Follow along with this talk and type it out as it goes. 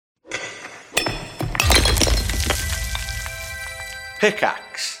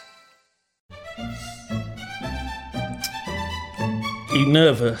Pickaxe. Are you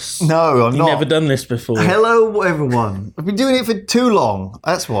nervous? No, I'm You've not. never done this before. Hello, everyone. I've been doing it for too long.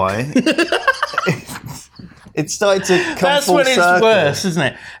 That's why. It started to come That's full when it's circle. worse, isn't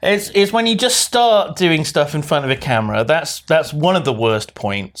it? It's when you just start doing stuff in front of a camera. That's one of the worst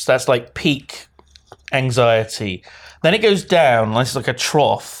points. That's like peak anxiety. Then it goes down, it's like a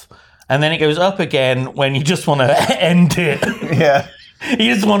trough, and then it goes up again when you just want to end it. Yeah.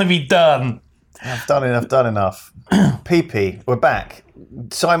 You just want to be done. I've done enough. PP, we're back.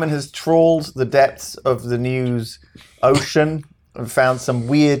 Simon has trawled the depths of the news ocean and found some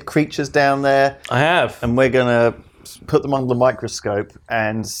weird creatures down there. I have. And we're going to put them under the microscope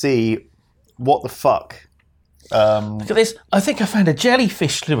and see what the fuck. Look at this. I think I found a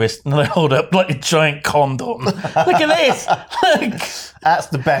jellyfish, Lewis. And I hold up like a giant condom. Look at this. Look. That's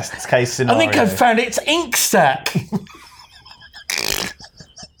the best case scenario. I think I found its ink sac.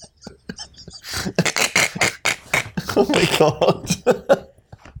 Oh my god.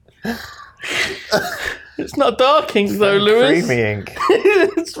 It's not dark ink though, Lewis. Creamy ink.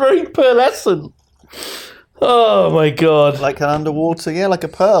 It's very pearlescent. Oh my god. Like an underwater, yeah, like a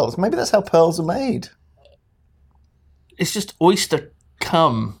pearl. Maybe that's how pearls are made. It's just oyster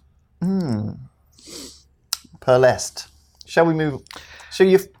cum. Pearlesced. Shall we move?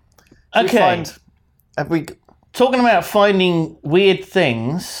 Okay. Have we... Talking about finding weird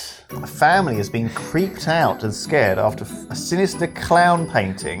things. A family has been creeped out and scared after a sinister clown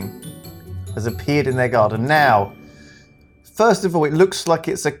painting has appeared in their garden. Now, first of all, it looks like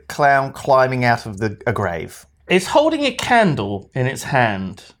it's a clown climbing out of a grave. It's holding a candle in its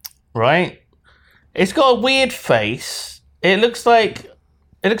hand, right? It's got a weird face. It looks a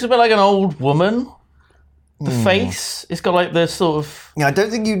bit like an old woman. The face. It's got like the sort of... Yeah, I don't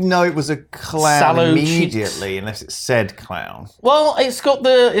think you'd know it was a clown sallow immediately cheeks. unless it said clown. Well, it's got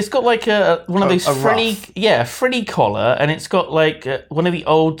like one of those frilly collar, and it's got like one of the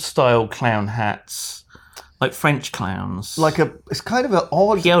old style clown hats, like French clowns. It's kind of an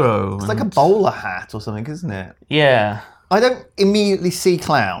odd... Pierrot. It's like a bowler hat or something, isn't it? Yeah. I don't immediately see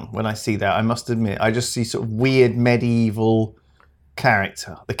clown when I see that, I must admit. I just see sort of weird medieval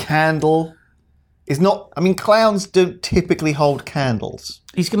character. The candle is not... I mean, clowns don't typically hold candles.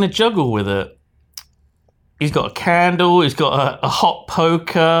 He's going to juggle with it. He's got a candle, he's got a hot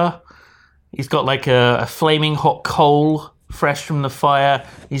poker, he's got like a flaming hot coal fresh from the fire.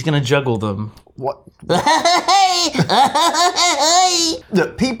 He's going to juggle them. What?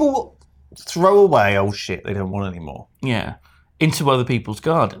 Look, people throw away old shit they don't want anymore. Yeah. Into other people's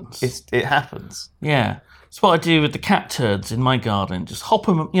gardens. It happens. Yeah. That's what I do with the cat turds in my garden. Just pop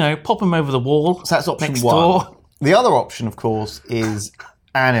them over the wall. So that's option next one. door. The other option, of course, is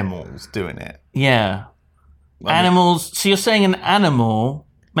animals doing it. Yeah. Animals. So you're saying an animal,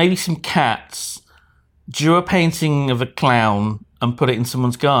 maybe some cats, drew a painting of a clown and put it in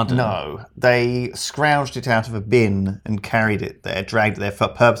someone's garden? No. They scrounged it out of a bin and carried it there, dragged it there for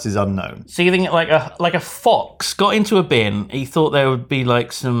purposes unknown. So you think like a fox got into a bin, he thought there would be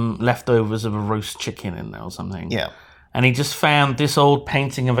like some leftovers of a roast chicken in there or something. Yeah. And he just found this old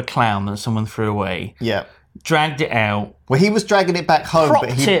painting of a clown that someone threw away. Yeah. Dragged it out. Well, he was dragging it back home,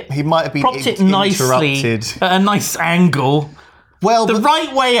 but he might have been propped it nicely interrupted. at a nice angle. Well, the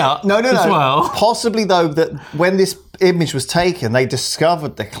right way up. No. As well. Possibly though that when this image was taken, they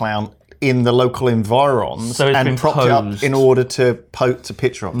discovered the clown in the local environs and propped it up in order to poke a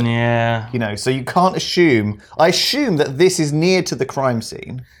picture of it. Yeah. You know, so you can't assume. I assume that this is near to the crime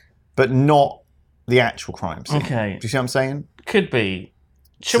scene, but not the actual crime scene. Okay. Do you see what I'm saying? Could be.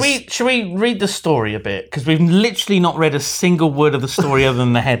 Should we read the story a bit? Because we've literally not read a single word of the story other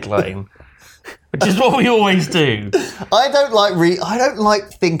than the headline, which is what we always do. I don't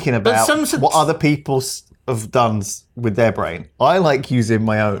like thinking about what other people have done with their brain. I like using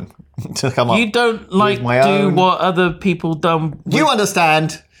my own to come up. You don't like do what other people done. You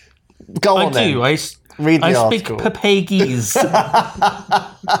understand? Go on. I do. I read the I article. speak Papagese.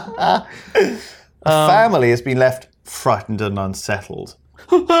 The family has been left frightened and unsettled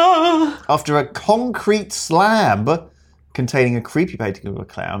after a concrete slab containing a creepy painting of a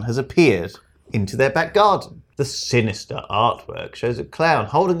clown has appeared into their back garden. The sinister artwork shows a clown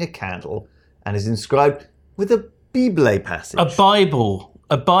holding a candle and is inscribed with a Bible passage.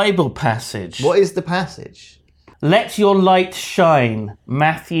 A Bible passage. What is the passage? Let your light shine,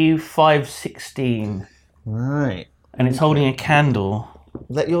 Matthew 5:16. Right. And it's holding a candle.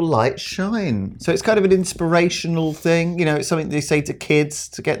 Let your light shine. So it's kind of an inspirational thing. You know, it's something they say to kids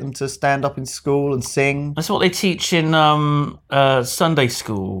to get them to stand up in school and sing. That's what they teach in Sunday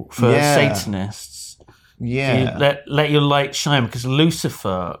school for Satanists. Yeah. Let your light shine, because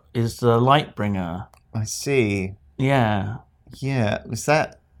Lucifer is the light bringer. I see. Yeah, Yeah. Is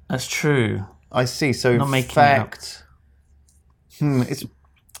that... that's true. I see. So Not in making fact... It's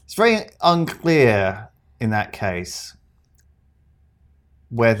very unclear in that case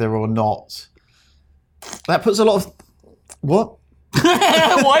whether or not... That puts a lot of... What?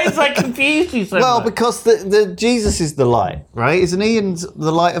 Why is that confused you so Well, much? because the Jesus is the light, right? Isn't he? And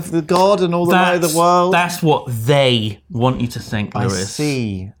the light of the God and all the light of the world. That's what they want you to think, I Lewis.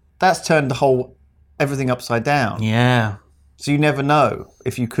 see. That's turned everything upside down. Yeah. So you never know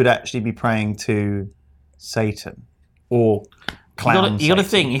if you could actually be praying to Satan or clown. You got to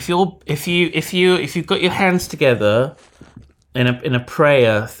think, if you've got your hands together in a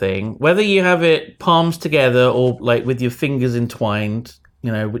prayer thing, whether you have it palms together or like with your fingers entwined,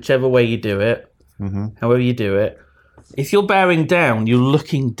 whichever way you do it, however you do it, if you're bowing down, you're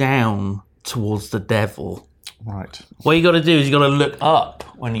looking down towards the devil. Right. What you got to do is you got to look up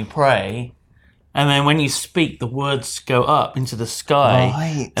when you pray, and then when you speak, the words go up into the sky,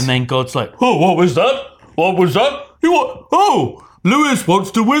 Right. and then God's like, "Oh, what was that? What was that? Oh, Lewis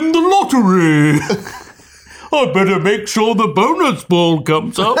wants to win the lottery. I better make sure the bonus ball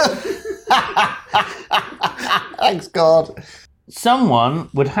comes up." Thanks, God. Someone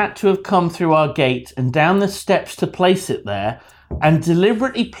would have to have come through our gate and down the steps to place it there, and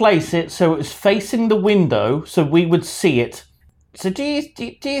deliberately place it so it was facing the window so we would see it. So do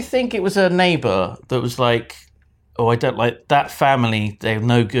you think it was a neighbour that was like, "Oh, I don't like that family. They're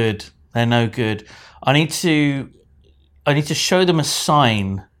no good. They're no good. I need to show them a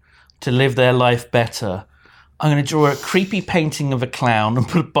sign to live their life better. I'm going to draw a creepy painting of a clown and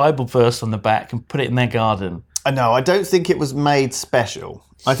put a Bible verse on the back and put it in their garden." No, I don't think it was made special.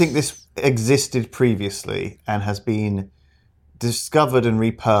 I think this existed previously and has been discovered and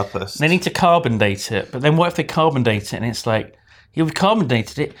repurposed. They need to carbon date it, but then what if they carbon date it and it's like, you've carbon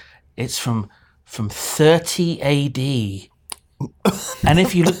dated it, it's from 30 AD. And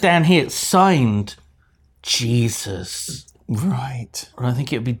if you look down here, it's signed Jesus. Right. Or I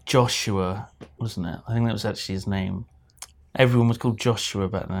think it would be Joshua, wasn't it? I think that was actually his name. Everyone was called Joshua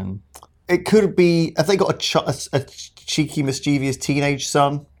back then. It could be... Have they got a cheeky, mischievous teenage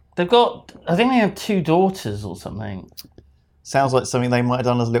son? I think they have 2 daughters or something. Sounds like something they might have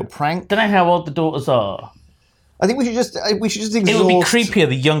done as a little prank. Don't know how old the daughters are. I think we should just exhaust... It would be creepier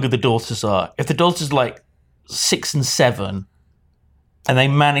the younger the daughters are. If the daughters are like 6 and 7 and they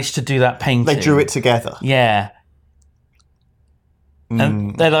managed to do that painting. They drew it together. Yeah.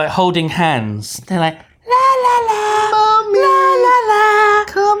 And they're like holding hands. They're like, la la la, Mommy, la la la,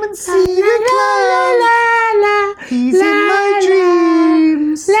 come and see the clown. la la, He's in my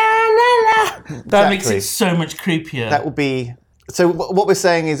dreams. la la la. That makes Exactly. it so much creepier. That would be... So what we're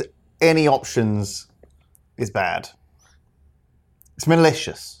saying is any options is bad. It's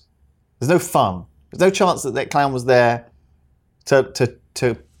malicious. There's no fun. There's no chance that clown was there to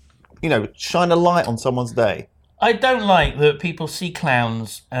shine a light on someone's day. I don't like that people see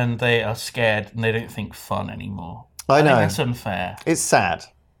clowns and they are scared and they don't think fun anymore. I know. think that's unfair. It's sad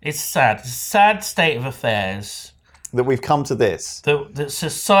It's sad. It's a sad state of affairs that we've come to this. that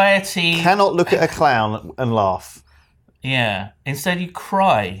society... Cannot look at a clown and laugh Yeah. Instead you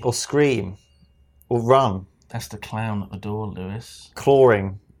cry. or scream or run, That's the clown at the door, Lewis.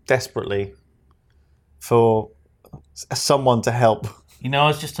 clawing desperately for someone to help. I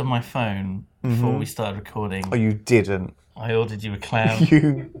was just on my phone before we started recording. Oh, you didn't. I ordered you a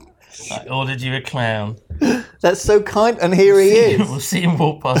clown. I ordered you a clown. That's so kind. And here he is. We'll see him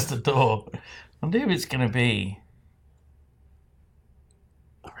walk past the door. I wonder who it's going to be.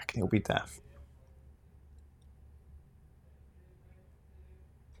 I reckon it'll be Daft.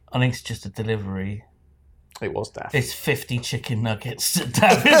 I think it's just a delivery. It was Daft. It's 50 chicken nuggets that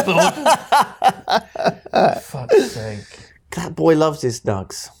David bought. Fuck's sake. That boy loves his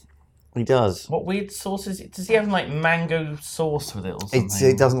nugs. He does. What weird sauce is it? Does he have like mango sauce with it or something?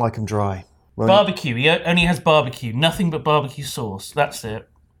 It doesn't like them dry. Barbecue. He only has barbecue. Nothing but barbecue sauce. That's it.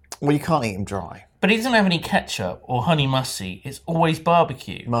 Well, you can't eat them dry. But he doesn't have any ketchup or honey mustard. It's always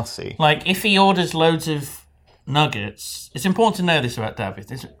barbecue. Mussy. Like, if he orders loads of nuggets... It's important to know this about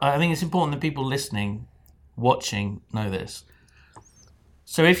David. I think it's important that people listening, watching, know this.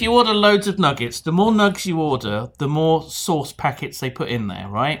 So if you order loads of nuggets, the more nugs you order, the more sauce packets they put in there,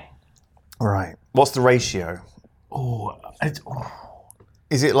 right? Right. What's the ratio?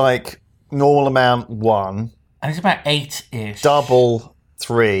 Is it like normal amount 1, And it's about 8-ish. double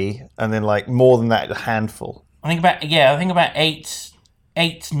 3, and then like more than that, a handful? I think about 8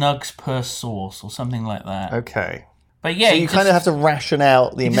 nugs per sauce or something like that. Okay. But yeah, So you kind of have to ration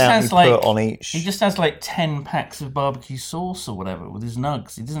out the amount you put on each. He just has like 10 packs of barbecue sauce or whatever with his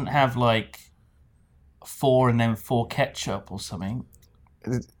nugs. He doesn't have like 4 and then 4 ketchup or something.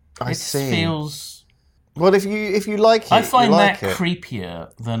 I see. It feels... Well, if you like it, I find that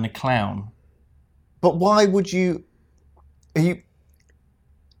creepier than the clown. But why would you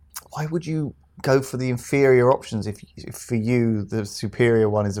go for the inferior options if for you the superior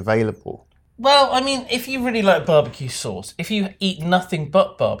one is available? Well, I mean, if you really like barbecue sauce, if you eat nothing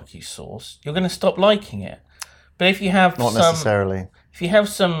but barbecue sauce, you're going to stop liking it. But if you have Not necessarily. If you have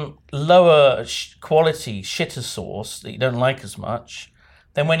some lower quality shitter sauce that you don't like as much,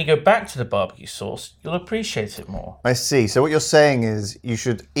 then when you go back to the barbecue sauce, you'll appreciate it more. I see. So what you're saying is you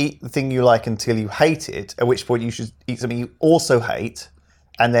should eat the thing you like until you hate it, at which point you should eat something you also hate,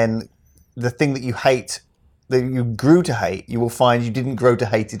 and then the thing that you hate, that you grew to hate, you will find you didn't grow to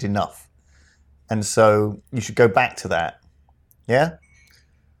hate it enough. And so you should go back to that. Yeah?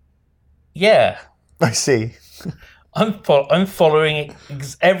 Yeah. I see. I'm following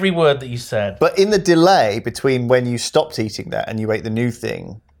every word that you said. But in the delay between when you stopped eating that and you ate the new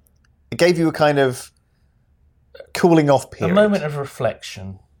thing, it gave you a kind of cooling off period. A moment of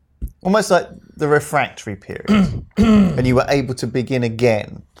reflection. Almost like the refractory period. And you were able to begin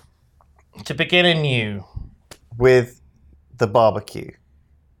again. To begin anew. With the barbecue.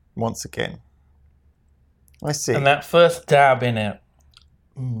 Once again. I see. And that first dab in it.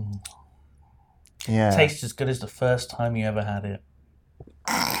 Yeah. Tastes as good as the first time you ever had it.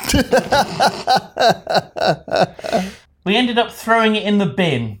 We ended up throwing it in the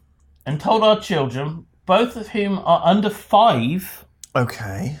bin and told our children, both of whom are under 5,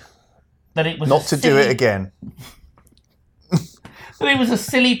 okay, that it was not to do it again. That it was a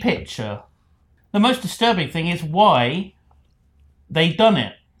silly picture. The most disturbing thing is why they done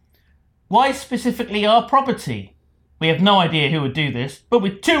it. Why specifically our property? We have no idea who would do this, but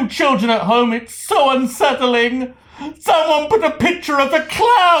with 2 children at home, it's so unsettling. Someone put a picture of a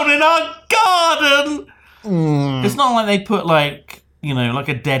clown in our garden. It's not like they put like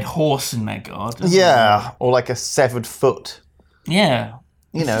a dead horse in their garden. Yeah, or like a severed foot. Yeah.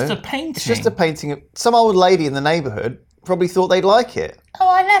 It's just a painting. It's just a painting. Some old lady in the neighbourhood probably thought they'd like it. Oh,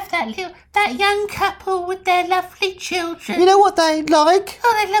 I love that young couple with their lovely children. You know what they'd like?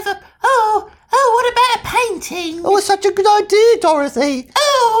 Oh, they love what about a painting? Oh, it's such a good idea, Dorothy.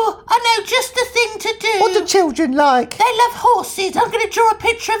 Oh, I know just the thing to do. What do children like? They love horses. I'm going to draw a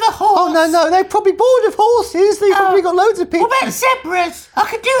picture of a horse. Oh, no, they're probably bored of horses. They've probably got loads of pictures. What about zebras? I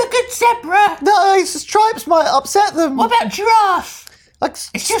could do a good zebra. No, the stripes might upset them. What about giraffe? Like,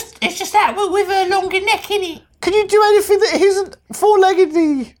 It's just that with a longer neck in it. can you do anything that isn't four-legged?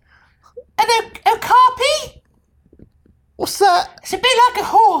 And a carpy? What's that? It's a bit like a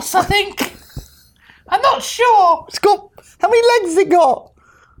horse, I think. I'm not sure. It's got... How many legs has it got?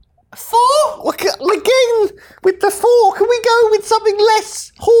 4? Again, with the 4, can we go with something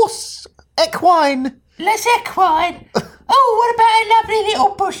less horse equine? Less equine. Oh, what about a lovely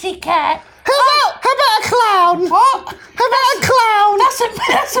little bushy cat? How about a clown? What? How about a clown?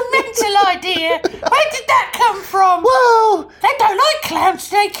 That's a mental idea. Where did that come from? Well, They don't like clowns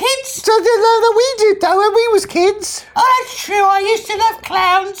today, kids. so they know that we did though when we was kids. Oh, that's true. I used to love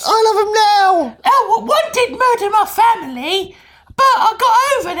clowns. I love them now. Oh, well, one did murder my family, but I got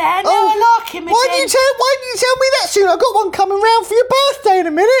over that. Now I like him again. Why didn't you tell me that soon? I've got one coming round for your birthday in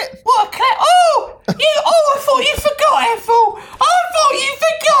a minute. What a clown? Oh, I thought you forgot, Ethel. I thought you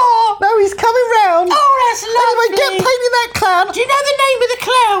forgot. No, he's coming round. Oh, that's lovely. Anyway, get painting that clown. Do you know the name of the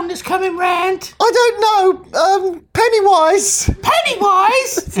clown that's coming round? I don't know. Pennywise.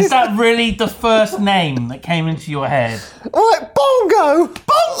 Pennywise? Is that really the first name that came into your head? Right, Bongo.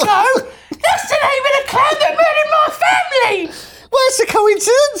 Bongo? That's the name of the clown that murdered my family. Where's the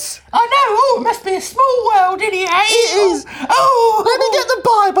coincidence? I know. Oh, it must be a small world, isn't it? Eh? It is. Oh. Let me get the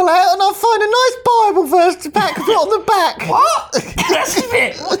Bible out and I'll find a nice Bible verse to put on the back. What? That's a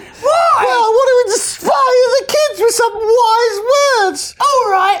bit. Why? Well, I want to inspire the kids with some wise words. All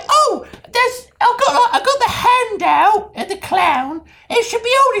right. Oh, I got the handout at the clown. It should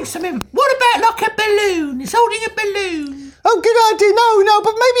be holding something. What about like a balloon? It's holding a balloon. Oh, good idea. No,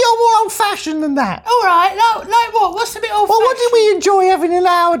 but maybe I'm more old-fashioned than that. All right. Like what? What's a bit old-fashioned? Well, what did we enjoy having in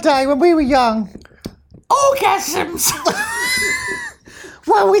our day when we were young? Orgasms.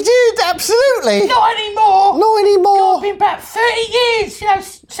 Well, we did, absolutely. Not anymore. Not anymore. It's been about 30 years,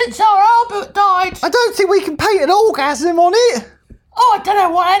 since our Albert died. I don't think we can paint an orgasm on it. Oh, I don't know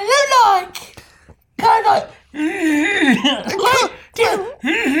what that looked like. Kind of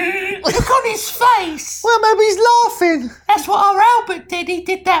look on his face. Well, maybe he's laughing. That's what our Albert did. He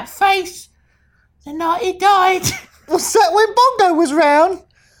did that face the night he died. Was that when Bongo was round?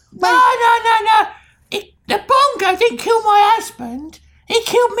 No. The bongo didn't kill my husband. He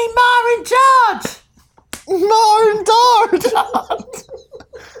killed me Ma and Dad. Ma and Dad.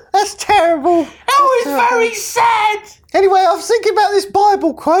 That's terrible. That was very sad. Anyway, I was thinking about this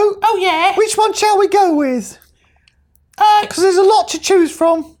Bible quote. Oh, yeah? Which one shall we go with? Because there's a lot to choose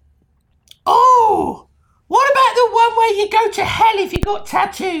from. Oh, what about the one where you go to hell if you got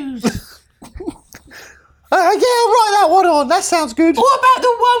tattoos? Yeah, I'll write that one on. That sounds good. What about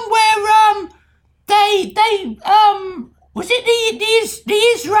the one where they was it the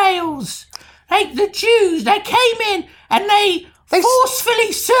Israels, the Jews? They came in and they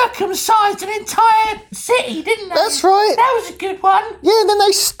forcefully circumcised an entire city, didn't they? That's right. That was a good one. Yeah, and then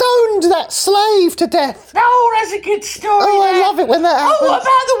they stoned that slave to death. Oh, that's a good story. Oh, I love it when that happens. Oh, what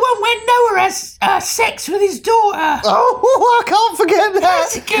about the one where Noah has sex with his daughter? Oh, I can't forget that.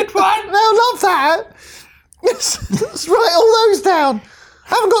 That's a good one. I love that. Let's write all those down.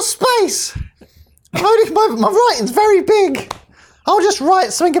 I haven't got space. My writing's very big. I'll just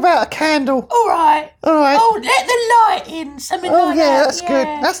write something about a candle. All right. Oh, let the light in. Something like that. Yeah, that's good.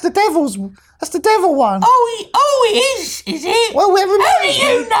 That's the devil one. Oh, it is it? Well, how do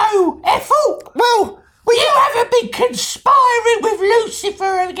you know, Ethel? Well, you haven't been conspiring with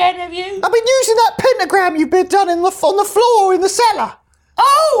Lucifer again, have you? I've been using that pentagram you've been done on the floor in the cellar.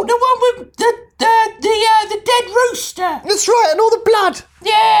 Oh, the one with the dead rooster. That's right, and all the blood.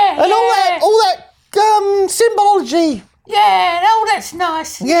 Yeah. And all that symbology. Yeah, that's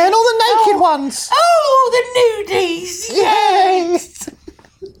nice. Yeah, and all the naked ones. Oh, the nudies. Yes.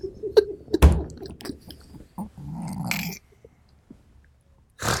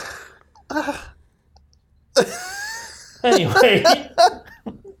 Anyway, I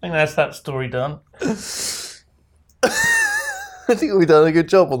think that's that story done. I think we've done a good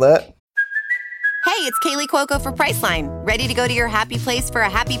job on that. Hey, it's Kaylee Cuoco for Priceline. Ready to go to your happy place for a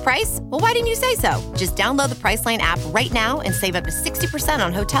happy price? Well, why didn't you say so? Just download the Priceline app right now and save up to 60%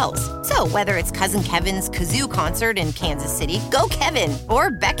 on hotels. So whether it's Cousin Kevin's Kazoo Concert in Kansas City, go Kevin,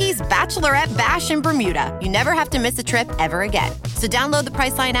 or Becky's Bachelorette Bash in Bermuda, you never have to miss a trip ever again. So download the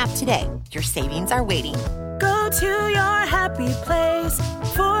Priceline app today. Your savings are waiting. Go to your happy place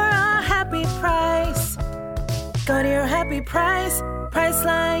for a happy price. Go to your happy price,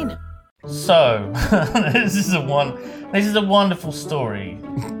 Priceline. So, this is a wonderful story,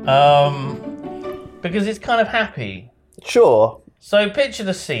 because it's kind of happy. Sure. So picture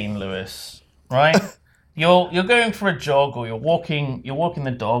the scene, Lewis. Right, you're going for a jog, or you're walking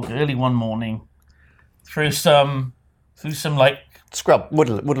the dog early one morning through some like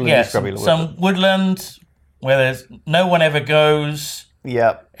woodland, scrubby some woodland where there's no one ever goes.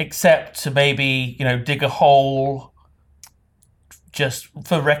 Yep. Except to maybe dig a hole. Just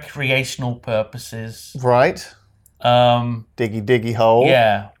for recreational purposes. Right. Diggy hole.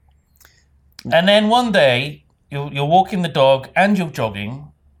 Yeah. And then one day, you're walking the dog and you're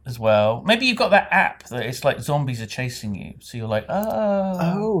jogging as well. Maybe you've got that app that it's like zombies are chasing you. So you're like,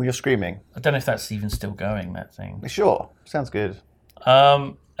 oh, you're screaming. I don't know if that's even still going, that thing. Sure. Sounds good.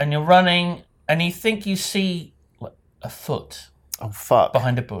 And you're running and you think you see a foot. Oh, fuck.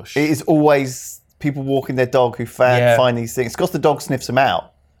 Behind a bush. It is always people walking their dog who find these things. It's because the dog sniffs them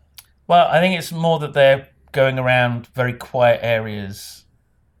out. Well, I think it's more that they're going around very quiet areas.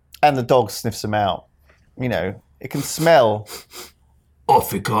 And the dog sniffs them out. It can smell. I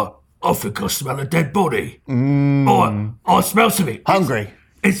think I smell a dead body. Oh, I smell something. Hungry.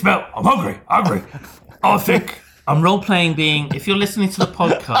 I'm hungry. I think... I'm role-playing being... If you're listening to the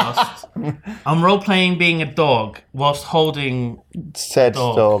podcast, I'm role-playing being a dog whilst holding... Said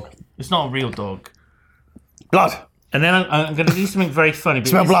dog. It's not a real dog. Blood. And then I'm going to do something very funny.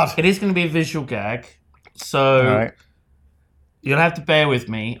 Smell blood. It is going to be a visual gag. So you'll have to bear with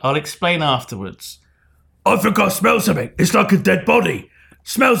me. I'll explain afterwards. I think I smell something. It's like a dead body.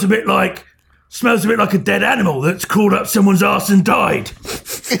 Smells a bit like a dead animal that's crawled up someone's arse and died.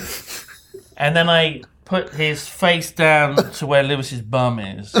 And then I put his face down to where Lewis's bum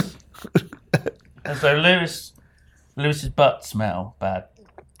is. And so Lewis's butt smell bad.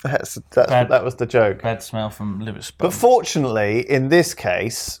 That was the joke. Bad smell from Lewis's bum. But fortunately, in this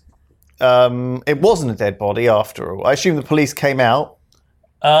case, it wasn't a dead body after all. I assume the police came out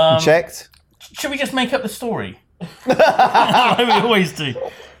and checked. Should we just make up the story? Like we always do.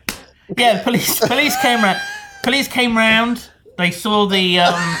 Yeah, the police came round. Police came round. They saw they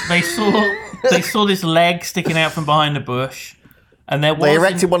saw this leg sticking out from behind the bush, and they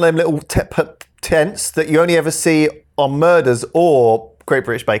erected one of them little tents that you only ever see on Murders or Great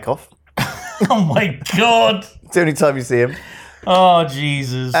British Bake Off. Oh my god! It's the only time you see him. Oh,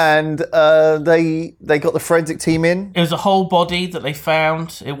 Jesus. And they got the forensic team in. It was a whole body that they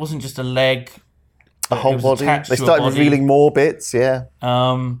found. It wasn't just a leg. A whole was body. attached They to a started body. revealing more bits, yeah.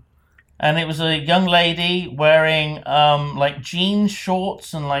 And it was a young lady wearing like jean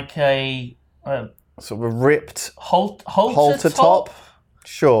shorts and like a Sort of a ripped halter top.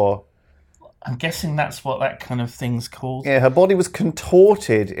 Sure. I'm guessing that's what that kind of thing's called. Yeah, her body was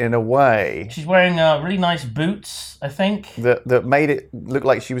contorted in a way She's wearing really nice boots, I think. that made it look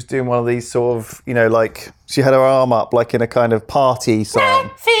like she was doing one of these sort of, like she had her arm up like in a kind of party song.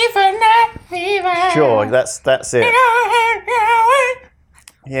 Fever, night fever. Sure, that's it.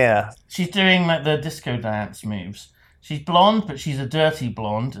 Yeah. She's doing like the disco dance moves. She's blonde, but she's a dirty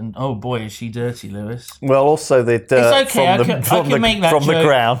blonde, and oh boy, is she dirty, Lewis. Well, also the dirt It's okay. from the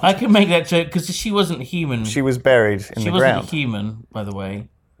ground. I can make that joke because she wasn't human. She was buried in She the wasn't ground. human, by the way.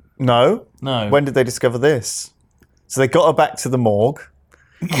 No? No. When did they discover this? So they got her back to the morgue.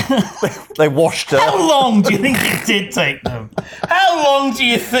 They washed her. How long do you think it did take them? How long do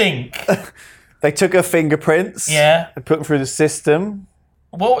you think? They took her fingerprints. Yeah. They put them through the system.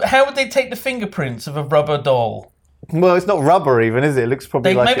 Well, how would they take the fingerprints of a rubber doll? Well, it's not rubber even, is it? It looks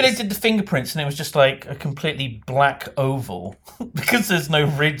probably like Maybe they it's- did the fingerprints and it was just like a completely black oval because there's no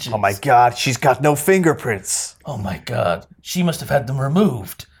ridges. Oh my God, she's got no fingerprints. Oh my God, she must have had them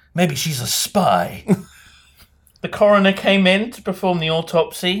removed. Maybe she's a spy. The coroner came in to perform the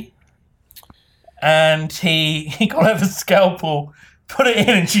autopsy and he got out a scalpel, put it in,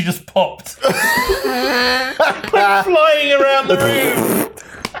 and she just popped. Went flying around the room.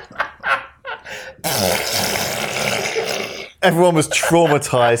 Everyone was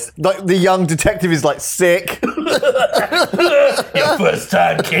traumatized. Like the young detective is like sick. Your first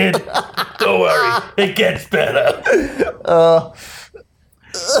time, kid. Don't worry, it gets better.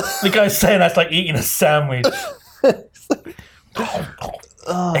 The guy's saying that's like eating a sandwich. It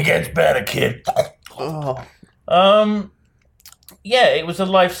gets better, kid. Yeah, it was a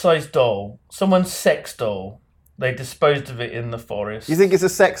life-size doll. Someone's sex doll. They disposed of it in the forest. You think it's a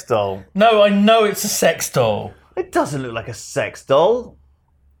sex doll? No, I know it's a sex doll. It doesn't look like a sex doll.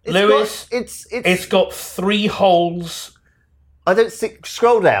 Lewis, it's got 3 holes. I don't see.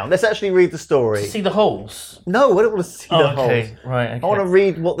 Scroll down. Let's actually read the story. See the holes? No, I don't want to see the Okay, holes. right. Okay. I want to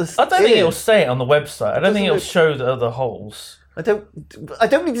read what this. I don't think it'll say it on the website. I don't think it'll look- show the other holes. I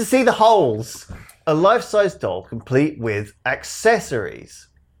don't need to see the holes. A life-size doll, complete with accessories.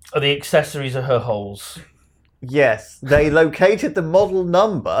 Oh, the accessories are her holes. Yes, they located the model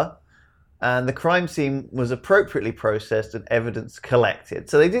number, and the crime scene was appropriately processed and evidence collected.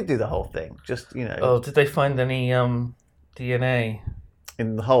 So they did do the whole thing. Just Oh, did they find any DNA?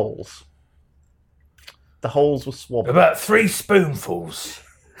 in the holes. The holes were swabbed. About 3 spoonfuls.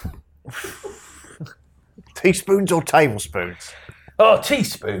 Teaspoons or tablespoons? Oh,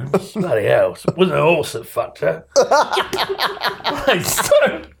 teaspoons? Bloody hell. It wasn't a horse that fucked her. Right,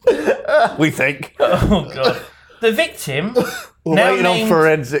 so... We think. Oh, God. The victim... We're now waiting on named-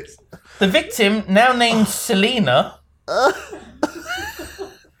 forensics. The victim, now named Selena...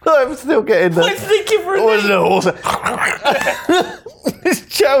 I'm still getting I that. think give her a Wasn't name. a horse. He's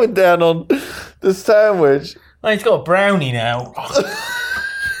chowing down on the sandwich. Oh, he's got a brownie now.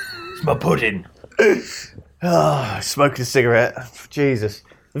 It's my pudding. Smoking a cigarette. Jesus.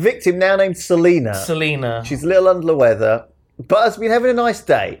 The victim, now named Selena. Selena. She's a little under the weather, but has been having a nice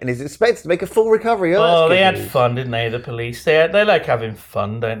day and is expected to make a full recovery. Oh, that's they good had news. fun, didn't they, the police? They like having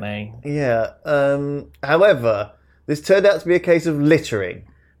fun, don't they? Yeah. However, this turned out to be a case of littering.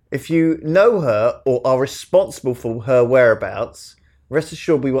 If you know her or are responsible for her whereabouts, rest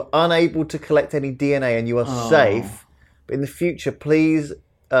assured we were unable to collect any DNA and you are safe. But in the future, please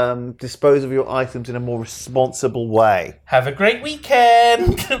dispose of your items in a more responsible way. Have a great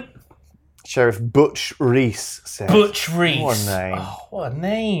weekend. Sheriff Butch Reese said. Butch Reese. What a name. Oh, what a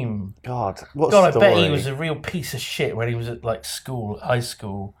name. God, what a God, story. I bet he was a real piece of shit when he was at like school, high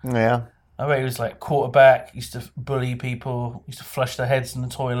school. Yeah, I bet he was like quarterback, used to bully people, used to flush their heads in the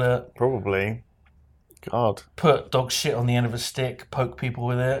toilet, probably. God. put dog shit on the end of a stick, poke people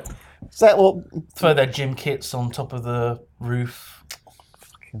with it, Is that what throw their gym kits on top of the roof.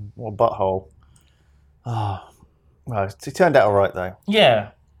 What a butthole. Oh. Well, he turned out all right, though. Yeah,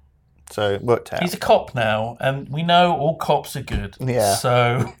 So it worked out. he's a cop now, and we know all cops are good. Yeah.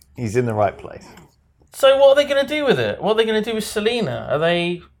 So He's in the right place. what are they going to do with it? What are they going to do with Selena? Are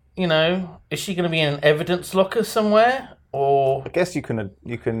they, is she going to be in an evidence locker somewhere? Or I guess you can.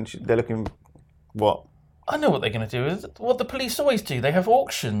 They're looking. What? I know what they're going to do with it. What the police always do. They have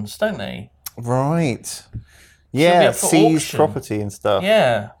auctions, don't they? Right. be Yeah, up for seized auction. property and stuff.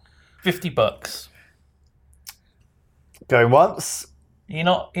 Yeah. $50. Going once. You're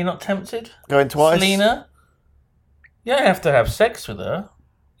not tempted? Going twice. Selena? You don't have to have sex with her.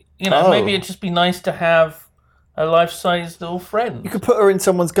 Maybe it'd just be nice to have a life-sized little friend. You could put her in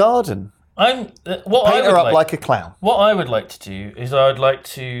someone's garden. Paint her up like a clown. What I would like to do is I would like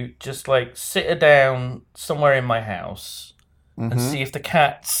to just like sit her down somewhere in my house and see if the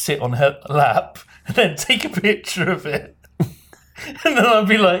cats sit on her lap and then take a picture of it. And then I'll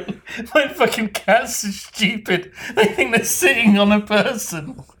be like, my fucking cats are stupid. They think they're sitting on a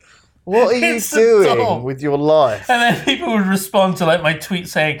person. What are you It's a doing doll. with your life? And then people would respond to like my tweet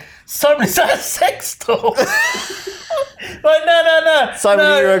saying, Simon, is that a sex doll? Like, no. Simon,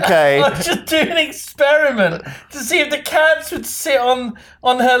 no, you're okay. I'm just doing an experiment to see if the cats would sit on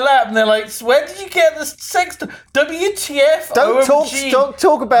her lap. And they're like, where did you get this sex doll? WTF? Don't OMG.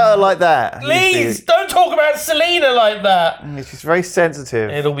 talk about her like that. Please, don't talk about Selena like that. She's very sensitive.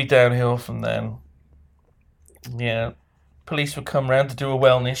 It'll be downhill from then. Yeah. Police would come round to do a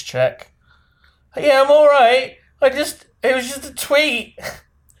wellness check. Yeah, I'm all right. It was just a tweet.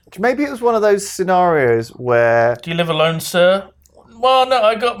 Maybe it was one of those scenarios where... Do you live alone, sir? Well, no,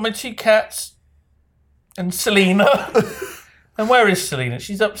 I got my 2 cats and Selena. And where is Selena?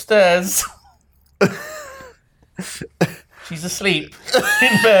 She's upstairs. She's asleep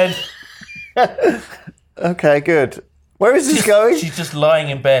in bed. Okay, good. Where is this going? She's just lying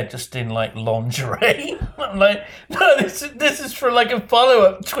in bed, just in like lingerie. I'm like, no, this is for like a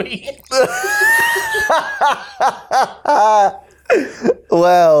follow-up tweet.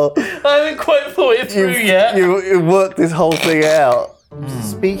 Well, I haven't quite thought it through yet. You worked this whole thing out.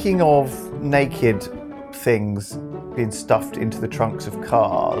 Speaking of naked things being stuffed into the trunks of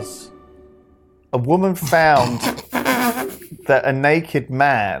cars, a woman found that a naked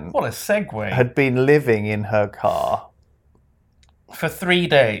man What a segue. had been living in her car. For 3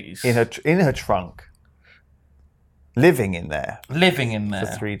 days. In her trunk. Living in there Living in there.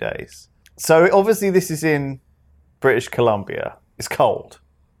 for 3 days. So obviously this is in British Columbia. It's cold.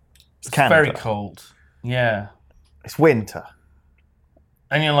 It's Canada. Very cold. Yeah. It's winter.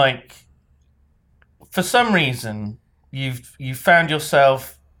 And you're like, for some reason, you've found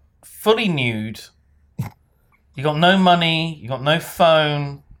yourself fully nude. You got no money. You got no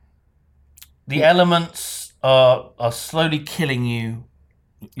phone. The elements are slowly killing you.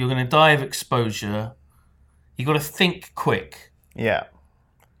 You're going to die of exposure. You got to think quick. Yeah.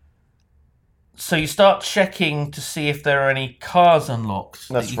 So you start checking to see if there are any cars unlocked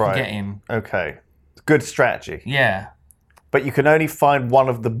That's that you right. can get in. Okay. Good strategy. Yeah. But you can only find one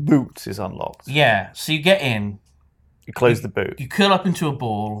of the boots is unlocked. Yeah. So you get in. You close the boot. You curl up into a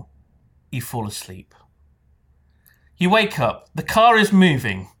ball. You fall asleep. You wake up. The car is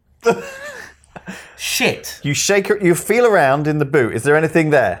moving. Shit. You shake it. You feel around in the boot. Is there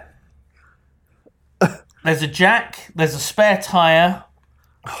anything there? There's a jack. There's a spare tyre.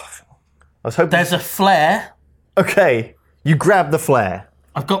 I was hoping. There's a flare. Okay. You grab the flare.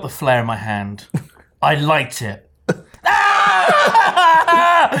 I've got the flare in my hand. I light it.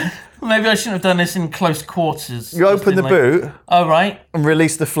 Maybe I shouldn't have done this in close quarters. You open the boot Oh, right. and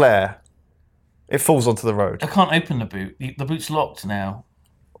release the flare. It falls onto the road. I can't open the boot. The boot's locked now.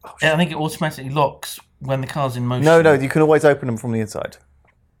 I think it automatically locks when the car's in motion. No, you can always open them from the inside.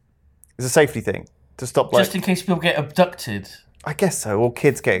 It's a safety thing to stop. Just in case people get abducted. I guess so, or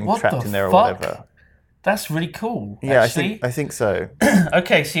kids getting What trapped the in there or fuck? whatever. That's really cool. Yeah, actually. I think so.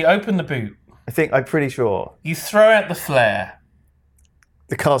 Okay, so you open the boot. I'm pretty sure You throw out the flare.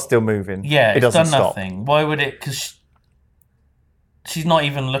 the car's still moving. Yeah, it it's doesn't done stop. nothing. Why would it? Because she's not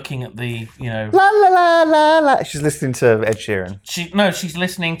even looking at the, La la la la la. She's listening to Ed Sheeran. She's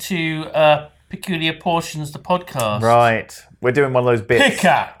listening to Peculiar Portions, the podcast. Right, we're doing one of those bits.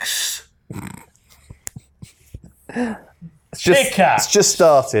 Pickaxe. It's just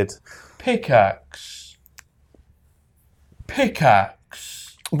started. Pickaxe.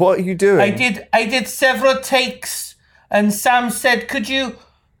 What are you doing? I did several takes, and Sam said, "Could you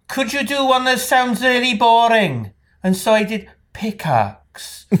do one that sounds really boring?" And so I did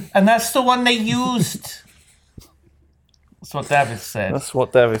pickaxe, and that's the one they used. That's what Davis said. That's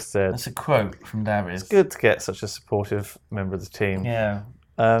what Davis said. That's a quote from Davis. Good to get such a supportive member of the team. Yeah.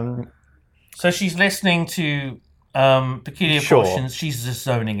 Um, So she's listening to Peculiar Sure. Portions. She's just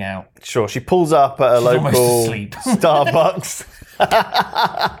zoning out. sure. She pulls up at a almost local asleep. Starbucks.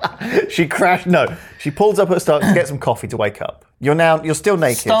 She pulls up at Starbucks to get some coffee to wake up. You're still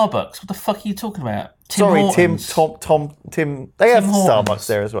naked. Starbucks? What the fuck are you talking about? Tim Sorry, Hortons. Tim. They have Hortons. Starbucks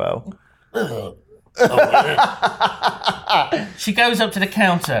there as well. She goes up to the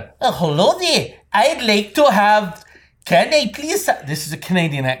counter. Oh, hello there. I'd like to have Can I please... This is a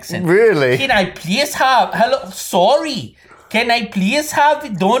Canadian accent. Really? Can I please have... Hello, sorry. Can I please have the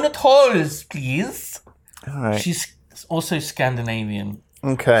donut holes, please? All right. She's also Scandinavian.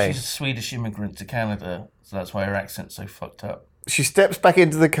 Okay. She's a Swedish immigrant to Canada, so that's why her accent's so fucked up. She steps back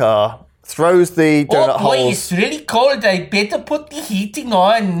into the car, throws the donut Oh boy, holes. it's really cold. I better put the heating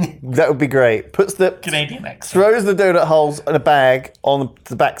on. That would be great. Puts the Canadian accent. throws the donut holes in a bag on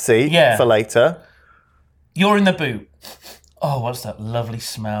the back seat for later. You're in the boot. Oh, what's that lovely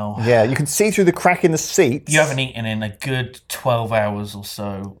smell? Yeah, you can see through the crack in the seats. You haven't eaten in a good 12 hours or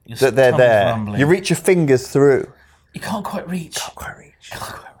so. Your that they're tummy's there. rumbling. You reach your fingers through. You can't quite reach. Can't quite reach.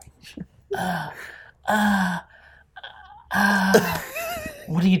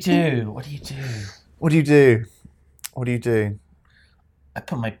 What do you do? What do you do? What do you do? What do you do? I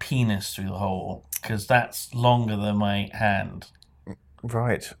put my penis through the hole because that's longer than my hand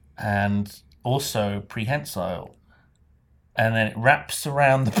Right. and also prehensile. And then it wraps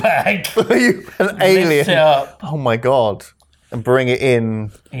around the bag. Are you an Lifts alien? it up. Oh my god. And bring it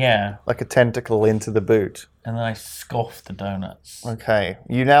in Yeah. like a tentacle into the boot. And then I scoff the donuts. Okay.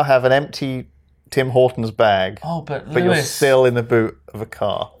 You now have an empty Tim Hortons bag, Oh, but but you're Lewis. still in the boot of a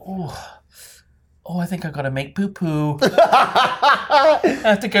car. Oh, I think I gotta make poo-poo. I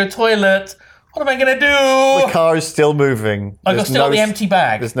have to go toilet. What am I gonna do? The car is still moving. I got still got the empty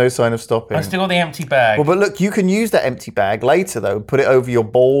bag. There's no sign of stopping. I still got the empty bag. Well, but look, you can use that empty bag later, though. Put it over your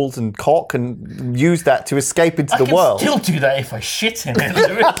balls and cock and use that to escape into the I can world. still do that if I shit in it,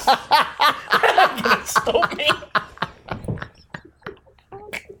 Lewis. Not gonna stop me.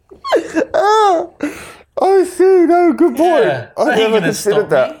 I see. No, good point. Yeah, I that ain't never gonna considered stop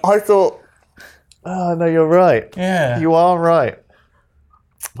that. me. I thought, oh, no, you're right. Yeah. You are right.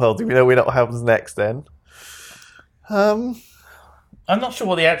 Well, do we know what happens next then? I'm not sure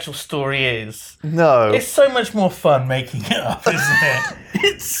what the actual story is. No. It's so much more fun making it up, isn't it?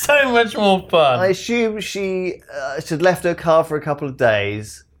 It's so much more fun. I assume she'd left her car for a couple of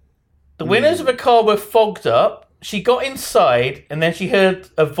days. The windows of her car were fogged up. She got inside and then she heard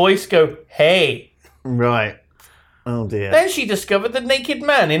a voice go, "Hey." Right. Oh, dear. Then she discovered the naked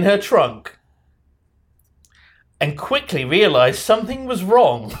man in her trunk and quickly realised something was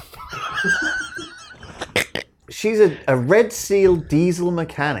wrong. She's a Red Seal diesel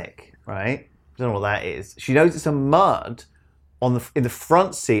mechanic, right? I don't know what that is. She noticed some mud in the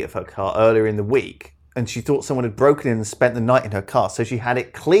front seat of her car earlier in the week, and she thought someone had broken in and spent the night in her car, so she had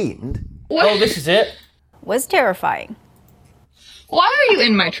it cleaned. Oh, this is it. Was terrifying. Why are you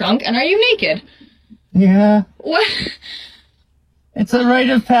in my trunk and are you naked? Yeah, What? it's a rite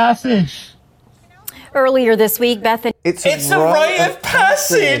of passage. Earlier this week, Bethany It's a rite of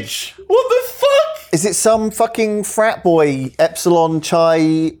passage. What the fuck? Is it some fucking frat boy Epsilon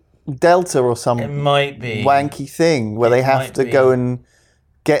Chi Delta or some It might be. wanky thing where they have might to be. go and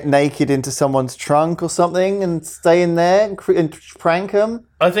get naked into someone's trunk or something and stay in there and prank them?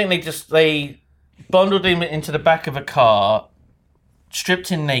 I think they bundled him into the back of a car, stripped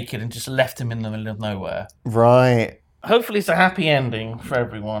him naked, and just left him in the middle of nowhere. Right. Hopefully, it's a happy ending for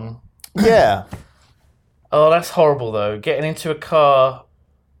everyone. Yeah. Oh, that's horrible though. Getting into a car,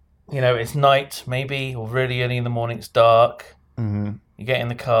 it's night maybe, or really early in the morning. It's dark. Mm-hmm. You get in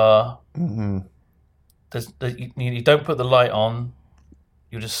the car. Mm-hmm. You don't put the light on.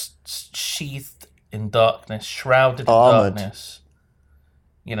 You're just sheathed in darkness, shrouded in Armoured. darkness.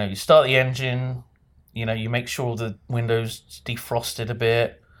 You start the engine. You make sure the windows defrosted a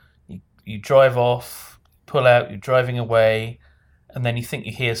bit. You drive off, pull out. You're driving away, and then you think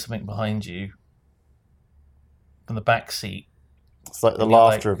you hear something behind you from the back seat. It's like the And you're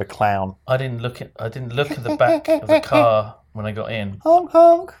laughter like- of a clown. I didn't look at the back of the car when I got in. Honk,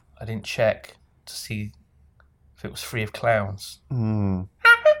 honk. I didn't check to see if it was free of clowns. Mm.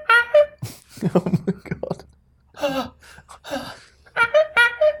 Oh my god.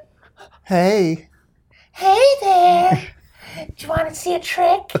 Hey. Hey there. Do you want to see a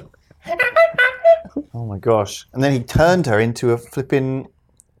trick? Oh my gosh. And then he turned her into a flipping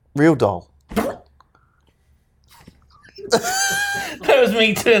real doll. That was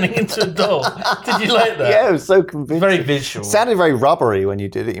me turning into a doll. Did you like that? Yeah, it was so convincing. Very visual. It sounded very rubbery when you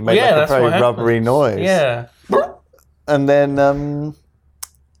did it. You made like a that's very what happens. rubbery noise. Yeah. And then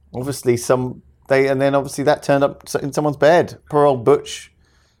obviously obviously that turned up in someone's bed. Poor old Butch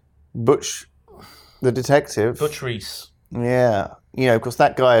the detective. Butch Reese. Yeah. Of course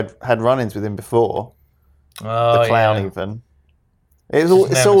that guy had run-ins with him before. Oh, The clown yeah. even. It's all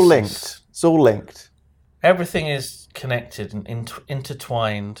nemesis. linked. It's all linked. Everything is connected and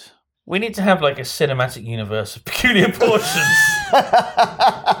intertwined. We need to have like a cinematic universe of peculiar portions.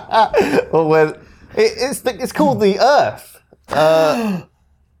 Or It's called the Earth.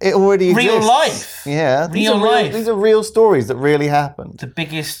 It already exists. Real life. Yeah. Real life. These are real stories that really happened. The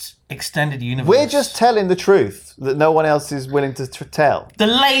biggest extended universe. We're just telling the truth that no one else is willing to tell. The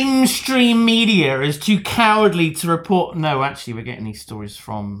lamestream media is too cowardly to report. No, actually, we're getting these stories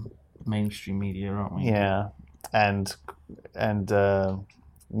from mainstream media, aren't we? Yeah, and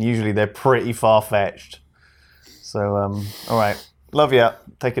usually they're pretty far-fetched. So, all right. Love ya.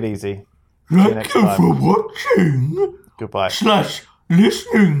 Take it easy. Thank you for watching Goodbye. /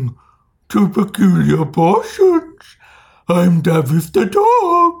 listening to Peculiar Portions. I'm Davis the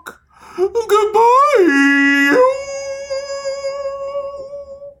Dog. Goodbye.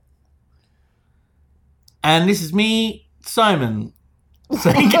 And this is me, Simon,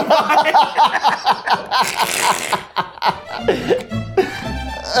 saying goodbye.